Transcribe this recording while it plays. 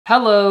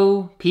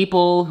Hello,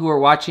 people who are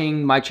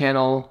watching my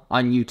channel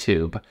on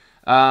YouTube.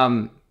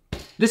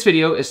 This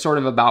video is sort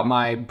of about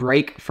my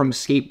break from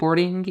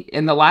skateboarding.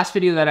 In the last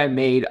video that I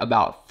made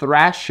about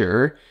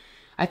Thrasher,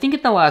 I think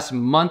in the last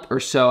month or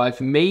so, I've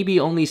maybe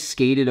only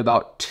skated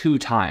about 2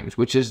 times,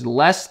 which is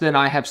less than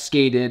I have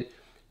skated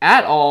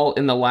at all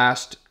in the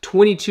last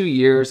 22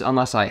 years,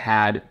 unless I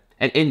had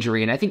an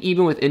injury. And I think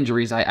even with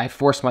injuries, I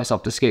forced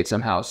myself to skate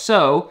somehow.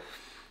 So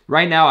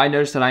right now, I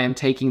noticed that I am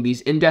taking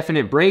these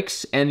indefinite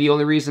breaks, and the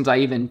only reasons I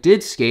even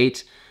did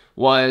skate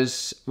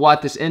was, well,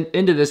 at this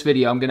end of this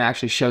video, I'm going to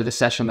actually show the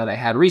session that I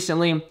had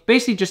recently,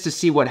 basically just to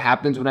see what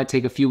happens when I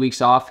take a few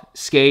weeks off,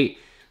 skate,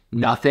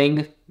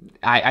 nothing.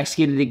 I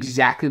skated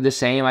exactly the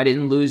same. I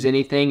didn't lose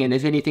anything, and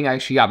if anything, I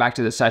actually got back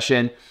to the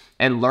session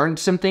and learned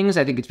some things.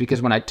 I think it's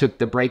because when I took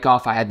the break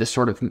off, I had this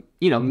sort of,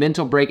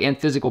 mental break and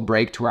physical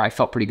break to where I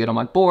felt pretty good on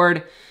my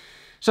board.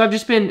 So I've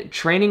just been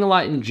training a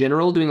lot in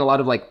general, doing a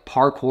lot of like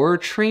parkour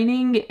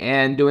training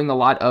and doing a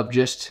lot of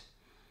just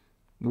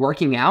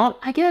working out,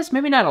 I guess.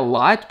 Maybe not a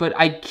lot, but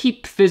I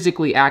keep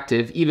physically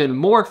active, even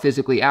more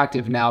physically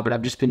active now, but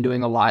I've just been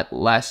doing a lot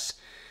less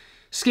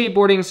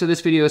skateboarding. So this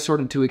video is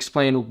sort of to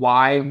explain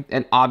why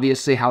and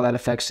obviously how that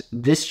affects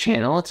this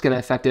channel. It's going to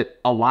affect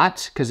it a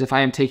lot because if I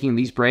am taking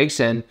these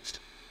breaks, and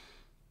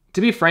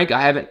to be frank,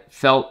 I haven't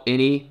felt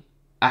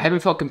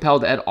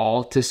compelled at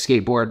all to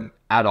skateboard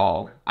at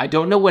all. I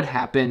don't know what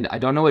happened. I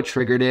don't know what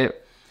triggered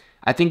it.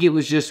 I think it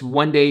was just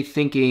one day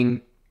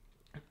thinking,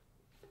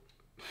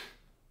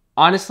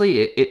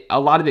 honestly, a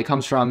lot of it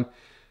comes from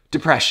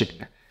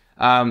depression.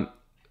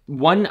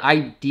 One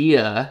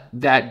idea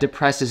that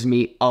depresses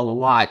me a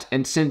lot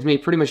and sends me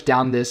pretty much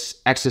down this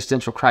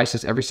existential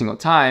crisis every single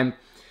time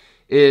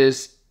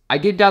is I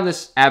get down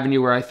this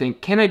avenue where I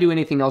think, can I do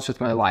anything else with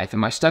my life?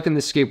 Am I stuck in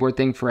the skateboard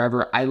thing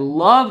forever? I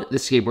love the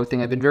skateboard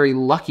thing. I've been very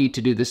lucky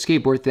to do the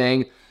skateboard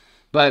thing,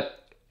 but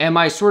am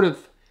I sort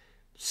of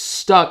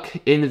stuck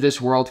in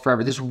this world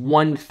forever, this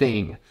one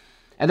thing?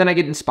 And then I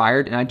get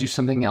inspired and I do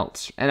something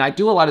else. And I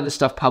do a lot of this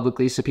stuff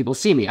publicly so people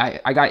see me.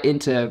 I got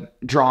into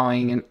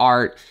drawing and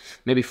art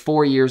maybe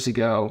 4 years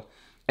ago.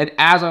 And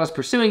as I was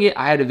pursuing it,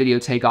 I had a video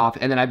take off.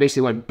 And then I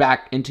basically went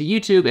back into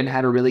YouTube and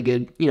had a really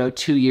good,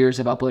 2 years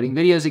of uploading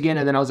videos again.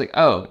 And then I was like,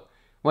 oh,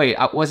 wait,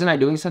 wasn't I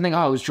doing something? Oh,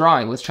 I was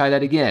drawing. Let's try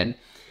that again.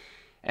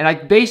 And I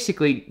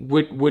basically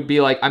would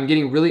be like, I'm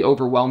getting really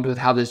overwhelmed with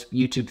how this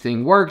YouTube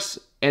thing works.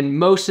 And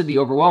most of the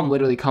overwhelm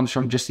literally comes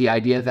from just the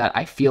idea that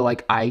I feel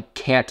like I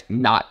can't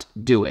not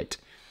do it.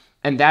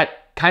 And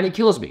that kind of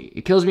kills me.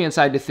 It kills me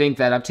inside to think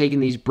that I'm taking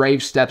these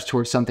brave steps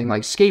towards something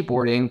like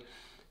skateboarding,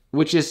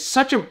 which is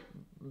such a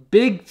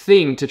big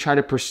thing to try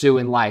to pursue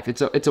in life.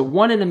 It's a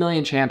 1 in a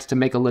million chance to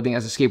make a living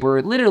as a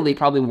skateboarder, literally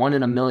probably 1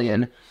 in a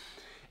million.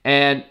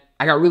 And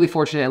I got really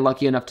fortunate and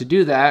lucky enough to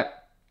do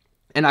that.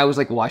 And I was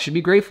like, well, I should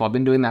be grateful. I've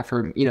been doing that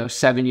for,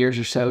 7 years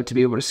or so to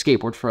be able to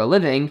skateboard for a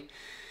living.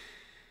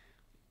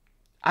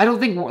 I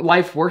don't think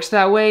life works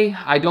that way.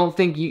 I don't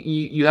think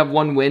you have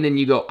one win and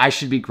you go, I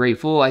should be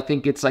grateful. I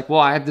think it's like, well,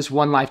 I have this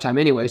one lifetime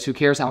anyways. Who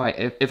cares how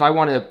if I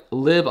want to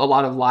live a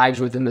lot of lives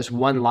within this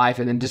one life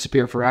and then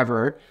disappear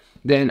forever,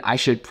 then I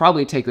should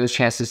probably take those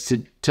chances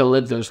to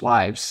live those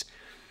lives.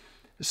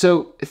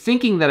 So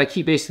thinking that I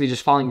keep basically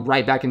just falling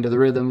right back into the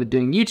rhythm of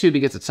doing YouTube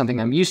because it's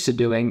something I'm used to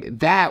doing,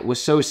 that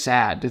was so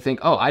sad to think,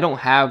 oh, I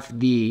don't have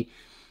the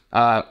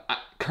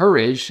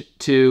courage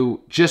to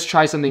just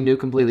try something new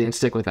completely and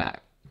stick with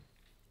that.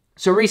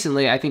 So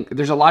recently, I think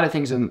there's a lot of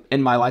things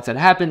in my life that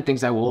happened,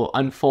 things that will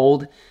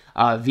unfold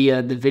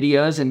via the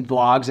videos and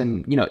vlogs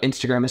and,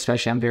 Instagram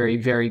especially. I'm very,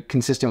 very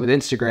consistent with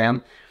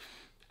Instagram.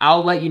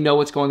 I'll let you know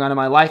what's going on in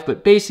my life,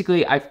 but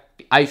basically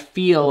I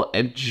feel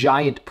a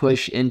giant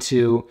push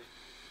into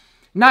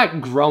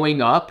not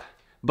growing up,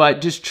 but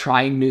just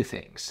trying new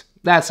things.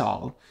 That's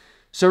all.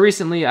 So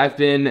recently, I've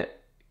been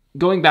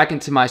going back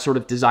into my sort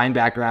of design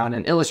background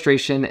and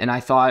illustration, and I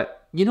thought,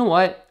 you know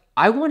what?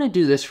 I want to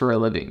do this for a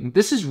living.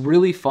 This is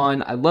really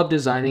fun. I love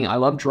designing. I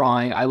love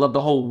drawing. I love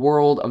the whole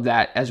world of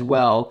that as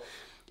well.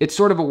 It's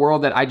sort of a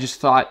world that I just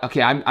thought,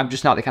 okay, I'm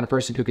just not the kind of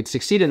person who could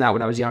succeed in that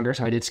when I was younger,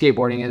 so I did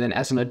skateboarding. And then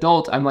as an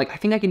adult, I'm like, I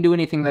think I can do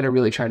anything that I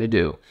really try to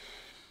do.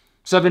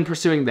 So I've been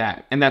pursuing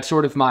that, and that's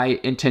sort of my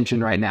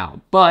intention right now.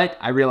 But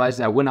I realize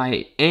that when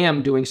I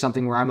am doing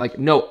something where I'm like,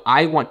 no,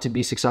 I want to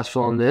be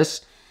successful in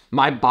this,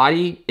 my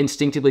body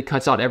instinctively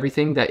cuts out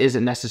everything that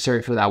isn't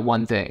necessary for that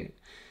one thing.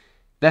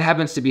 That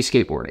happens to be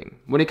skateboarding.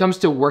 When it comes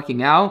to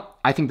working out,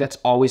 I think that's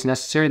always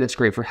necessary. That's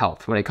great for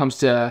health. When it comes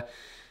to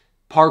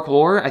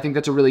parkour, I think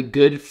that's a really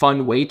good,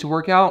 fun way to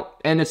work out.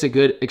 And it's a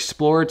good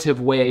explorative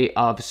way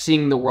of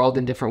seeing the world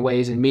in different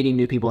ways and meeting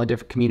new people in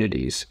different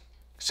communities.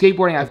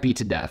 Skateboarding, I've beat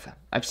to death.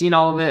 I've seen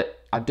all of it.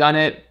 I've done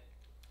it.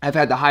 I've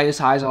had the highest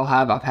highs I'll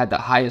have. I've had the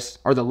highest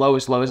or the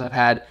lowest lows I've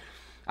had.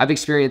 I've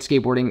experienced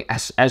skateboarding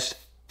as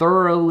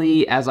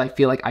thoroughly as I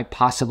feel like I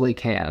possibly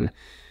can.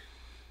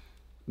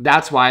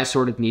 That's why I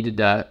sort of needed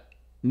to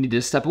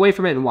step away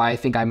from it, and why I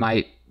think I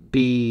might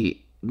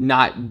be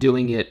not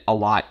doing it a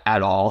lot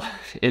at all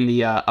in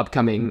the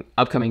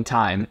upcoming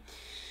time.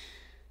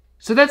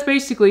 So that's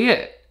basically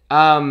it.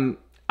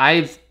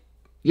 I've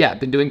yeah,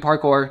 been doing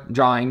parkour,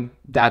 drawing.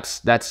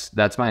 That's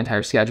my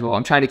entire schedule.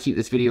 I'm trying to keep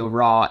this video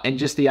raw, and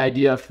just the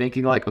idea of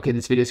thinking like, okay,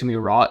 this video's gonna be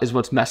raw is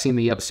what's messing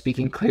me up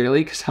speaking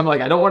clearly, because I'm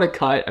like, I don't want to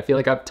cut. I feel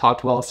like I've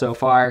talked well so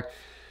far.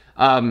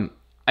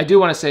 I do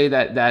want to say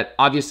that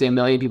obviously 1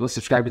 million people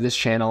subscribe to this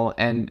channel,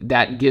 and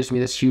that gives me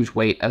this huge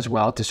weight as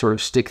well to sort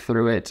of stick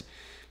through it.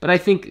 But I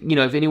think, you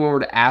know, if anyone were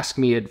to ask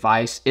me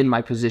advice in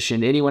my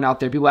position, anyone out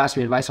there, people ask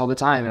me advice all the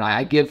time, and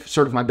I give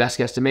sort of my best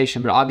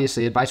guesstimation, but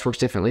obviously advice works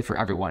differently for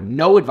everyone.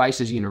 No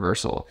advice is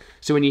universal.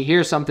 So when you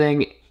hear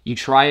something, you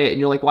try it, and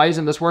you're like, why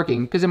isn't this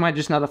working? Because it might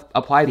just not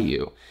apply to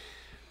you.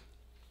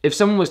 If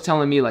someone was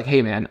telling me like,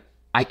 hey man,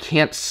 I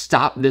can't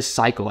stop this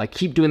cycle. I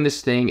keep doing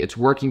this thing. It's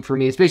working for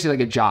me. It's basically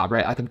like a job,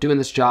 right? Like I'm doing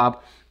this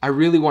job. I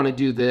really want to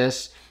do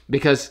this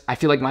because I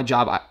feel like my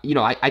job,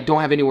 I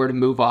don't have anywhere to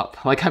move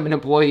up. Like I'm an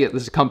employee at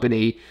this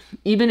company.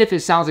 Even if it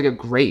sounds like a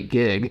great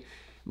gig,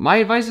 my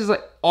advice is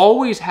like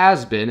always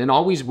has been and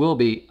always will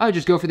be, oh,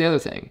 just go for the other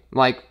thing.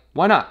 Like,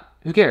 why not?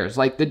 Who cares?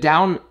 Like the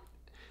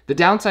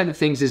downside of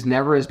things is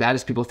never as bad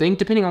as people think,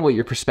 depending on what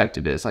your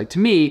perspective is. Like to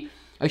me,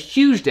 a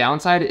huge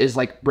downside is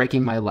like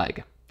breaking my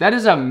leg. That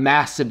is a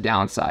massive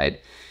downside.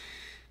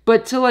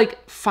 But to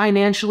like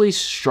financially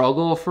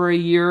struggle for a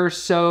year or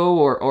so,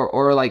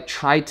 or like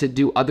try to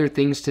do other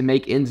things to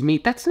make ends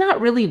meet, that's not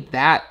really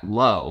that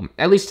low,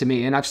 at least to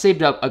me. And I've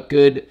saved up a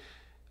good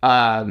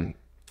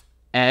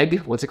egg,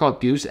 what's it called,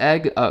 goose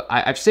egg.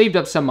 I've saved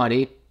up some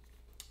money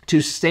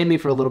to sustain me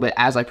for a little bit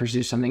as I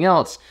pursue something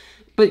else.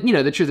 But you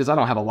know, the truth is I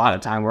don't have a lot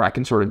of time where I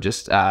can sort of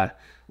just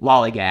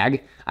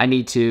lollygag. I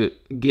need to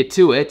get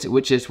to it,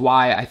 which is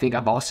why I think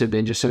I've also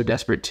been just so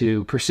desperate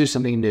to pursue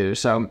something new.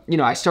 So, you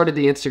know, I started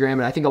the Instagram,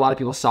 and I think a lot of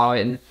people saw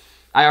it, and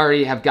I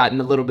already have gotten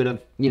a little bit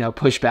of, you know,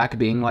 pushback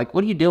being like,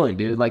 what are you doing,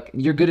 dude? Like,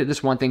 you're good at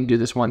this one thing, do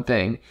this one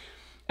thing.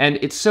 And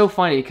it's so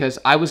funny because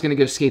I was going to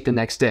go skate the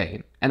next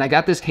day, and I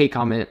got this hate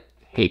comment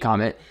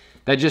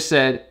that just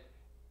said,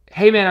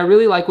 hey man, I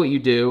really like what you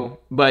do,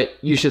 but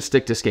you should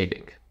stick to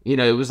skating. You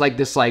know, it was like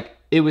this, like,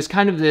 it was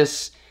kind of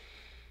this,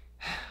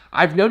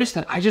 I've noticed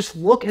that I just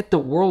look at the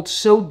world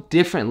so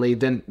differently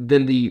than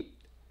the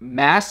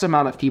mass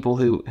amount of people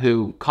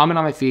who comment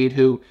on my feed,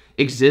 who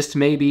exist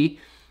maybe.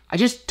 I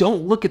just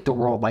don't look at the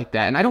world like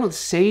that. And I don't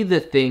say the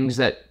things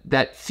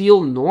that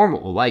feel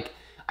normal. Like,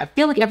 I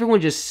feel like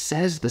everyone just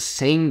says the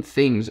same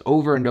things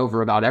over and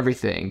over about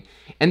everything.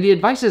 And the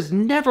advice has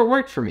never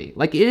worked for me.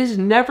 Like, it has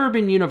never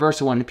been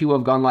universal when people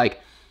have gone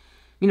like,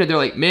 you know, they're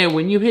like, man,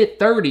 when you hit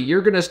 30,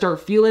 you're going to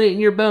start feeling it in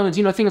your bones.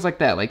 You know, things like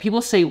that. Like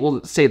people say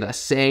the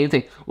same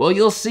thing. Well,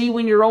 you'll see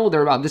when you're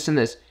older about this and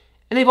this.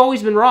 And they've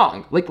always been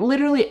wrong. Like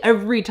literally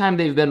every time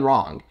they've been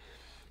wrong.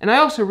 And I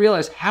also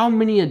realized how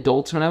many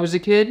adults when I was a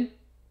kid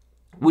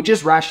would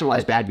just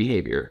rationalize bad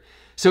behavior.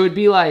 So it'd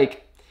be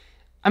like,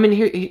 I mean,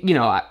 here, you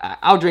know,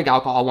 I'll drink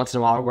alcohol once in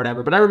a while or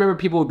whatever, but I remember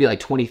people would be like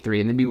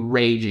 23 and they'd be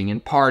raging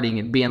and partying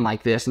and being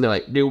like this. And they're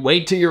like, dude,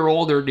 wait till you're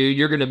older, dude.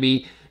 You're going to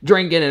be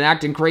drinking and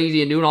acting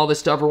crazy and doing all this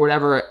stuff or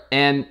whatever.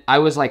 And I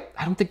was like,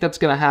 I don't think that's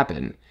going to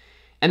happen.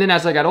 And then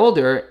as I got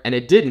older and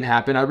it didn't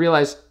happen, I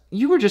realized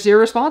you were just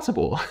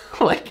irresponsible.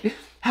 Like,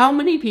 how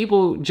many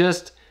people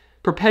just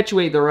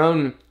perpetuate their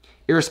own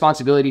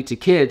irresponsibility to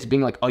kids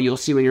being like, oh, you'll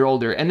see when you're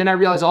older. And then I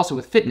realized also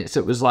with fitness,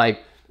 it was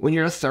like, when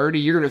you're 30,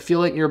 you're going to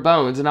feel it in your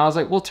bones. And I was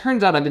like, well, it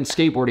turns out I've been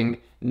skateboarding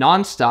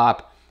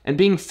nonstop, and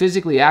being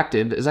physically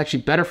active is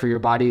actually better for your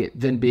body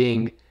than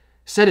being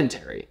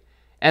sedentary.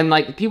 And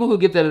like people who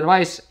give that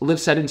advice live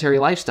sedentary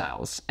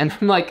lifestyles. And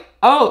I'm like,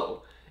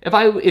 oh,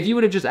 if you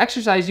would have just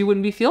exercised, you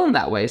wouldn't be feeling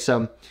that way.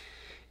 So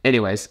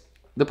anyways,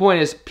 the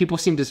point is people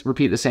seem to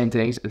repeat the same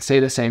things and say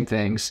the same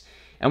things.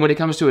 And when it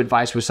comes to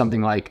advice with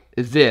something like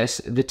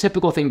this, the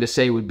typical thing to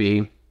say would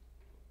be,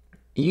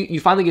 you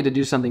finally get to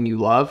do something you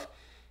love.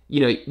 You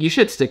know, you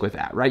should stick with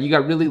that, right? You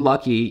got really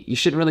lucky. You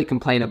shouldn't really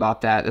complain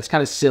about that. That's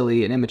kind of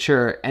silly and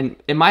immature. And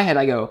in my head,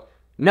 I go,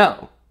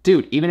 no,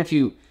 dude, even if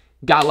you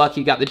got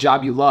lucky, got the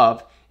job you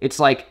love, it's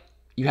like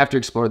you have to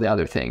explore the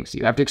other things.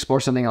 You have to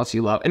explore something else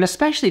you love. And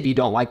especially if you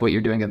don't like what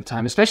you're doing at the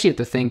time, especially if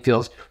the thing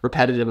feels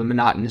repetitive and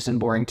monotonous and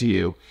boring to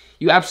you,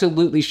 you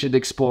absolutely should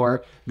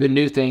explore the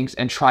new things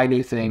and try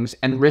new things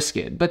and risk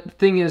it. But the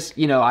thing is,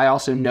 you know, I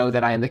also know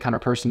that I am the kind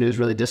of person who's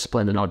really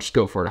disciplined and I'll just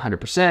go for it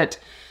 100%.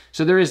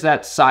 So there is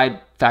that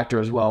side factor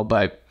as well,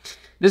 but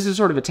this is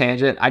sort of a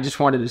tangent. I just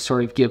wanted to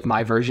sort of give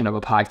my version of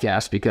a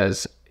podcast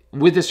because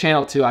with this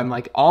channel too, I'm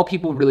like, all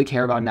people really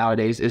care about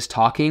nowadays is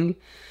talking.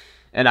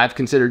 And I've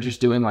considered just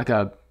doing like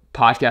a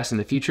podcast in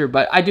the future,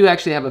 but I do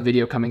actually have a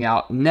video coming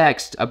out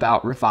next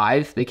about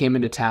Revive. They came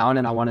into town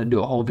and I wanted to do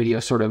a whole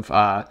video sort of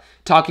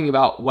talking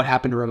about what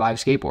happened to Revive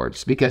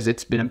skateboards, because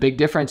it's been a big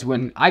difference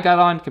when I got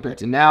on compared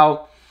to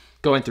now,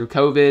 going through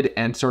COVID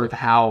and sort of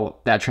how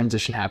that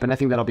transition happened. I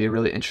think that'll be a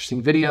really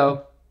interesting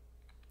video,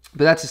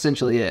 but that's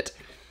essentially it.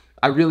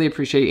 I really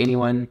appreciate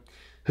anyone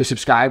who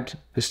subscribed,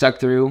 who stuck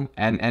through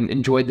and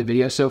enjoyed the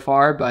video so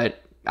far,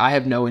 but I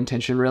have no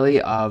intention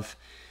really of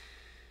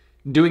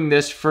doing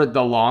this for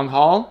the long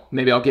haul.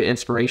 Maybe I'll get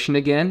inspiration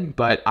again,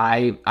 but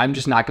I'm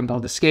just not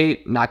compelled to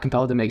skate, not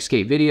compelled to make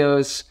skate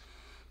videos.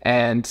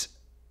 And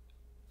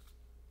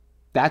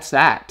that's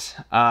that.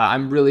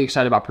 I'm really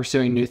excited about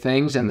pursuing new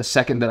things. And the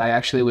second that I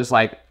actually was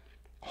like,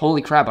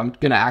 holy crap, I'm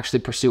going to actually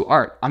pursue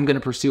art. I'm going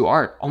to pursue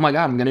art. Oh my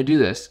God, I'm going to do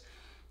this.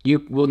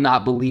 You will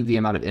not believe the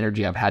amount of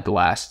energy I've had the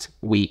last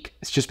week.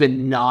 It's just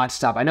been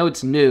nonstop. I know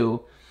it's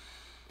new,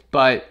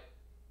 but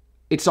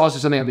it's also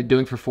something I've been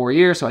doing for 4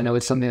 years. So I know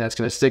it's something that's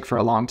going to stick for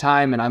a long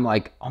time. And I'm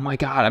like, oh my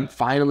God, I'm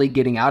finally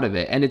getting out of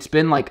it. And it's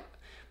been like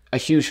a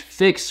huge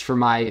fix for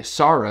my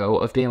sorrow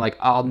of being like,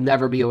 I'll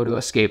never be able to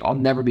escape. I'll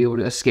never be able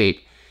to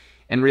escape.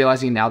 And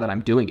realizing now that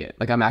I'm doing it,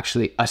 like I'm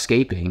actually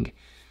escaping.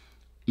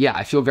 Yeah,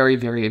 I feel very,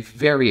 very,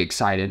 very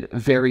excited,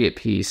 very at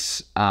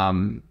peace.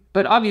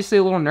 But obviously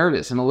a little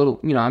nervous and a little,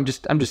 I'm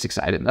just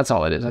excited. That's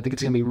all it is. I think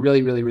it's going to be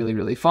really, really, really,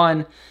 really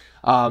fun.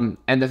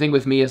 And the thing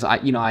with me is I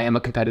am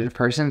a competitive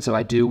person, so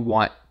I do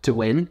want to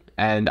win.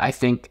 And I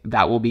think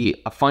that will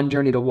be a fun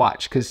journey to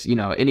watch because,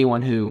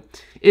 anyone who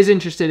is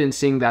interested in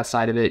seeing that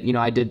side of it,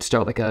 I did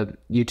start like a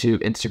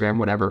YouTube, Instagram,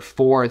 whatever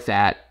for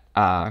that,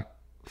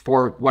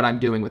 for what I'm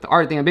doing with the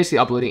art thing. I'm basically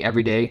uploading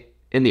every day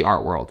in the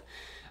art world.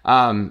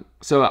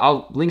 So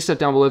I'll link stuff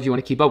down below if you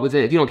want to keep up with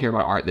it. If you don't care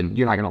about art, then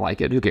you're not going to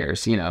like it. Who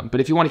cares, But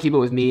if you want to keep up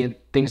with me and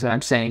things that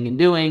I'm saying and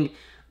doing,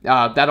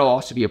 that'll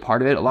also be a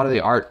part of it. A lot of the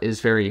art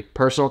is very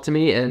personal to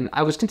me, and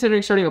I was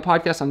considering starting a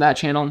podcast on that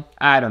channel.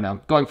 I don't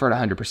know, going for it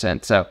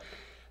 100%. So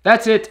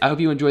that's it. I hope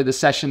you enjoyed the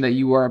session that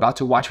you are about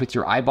to watch with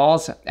your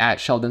eyeballs at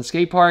Sheldon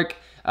Skate Park.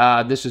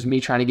 This was me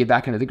trying to get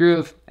back into the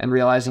groove and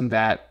realizing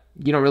that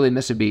you don't really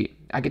miss a beat.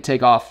 I could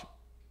take off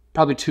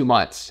probably 2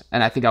 months,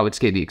 and I think I would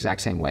skate the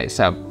exact same way.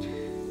 So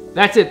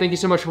that's it. Thank you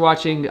so much for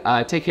watching.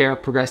 Take care,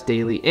 progress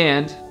daily,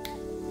 and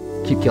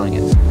keep killing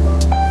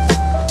it.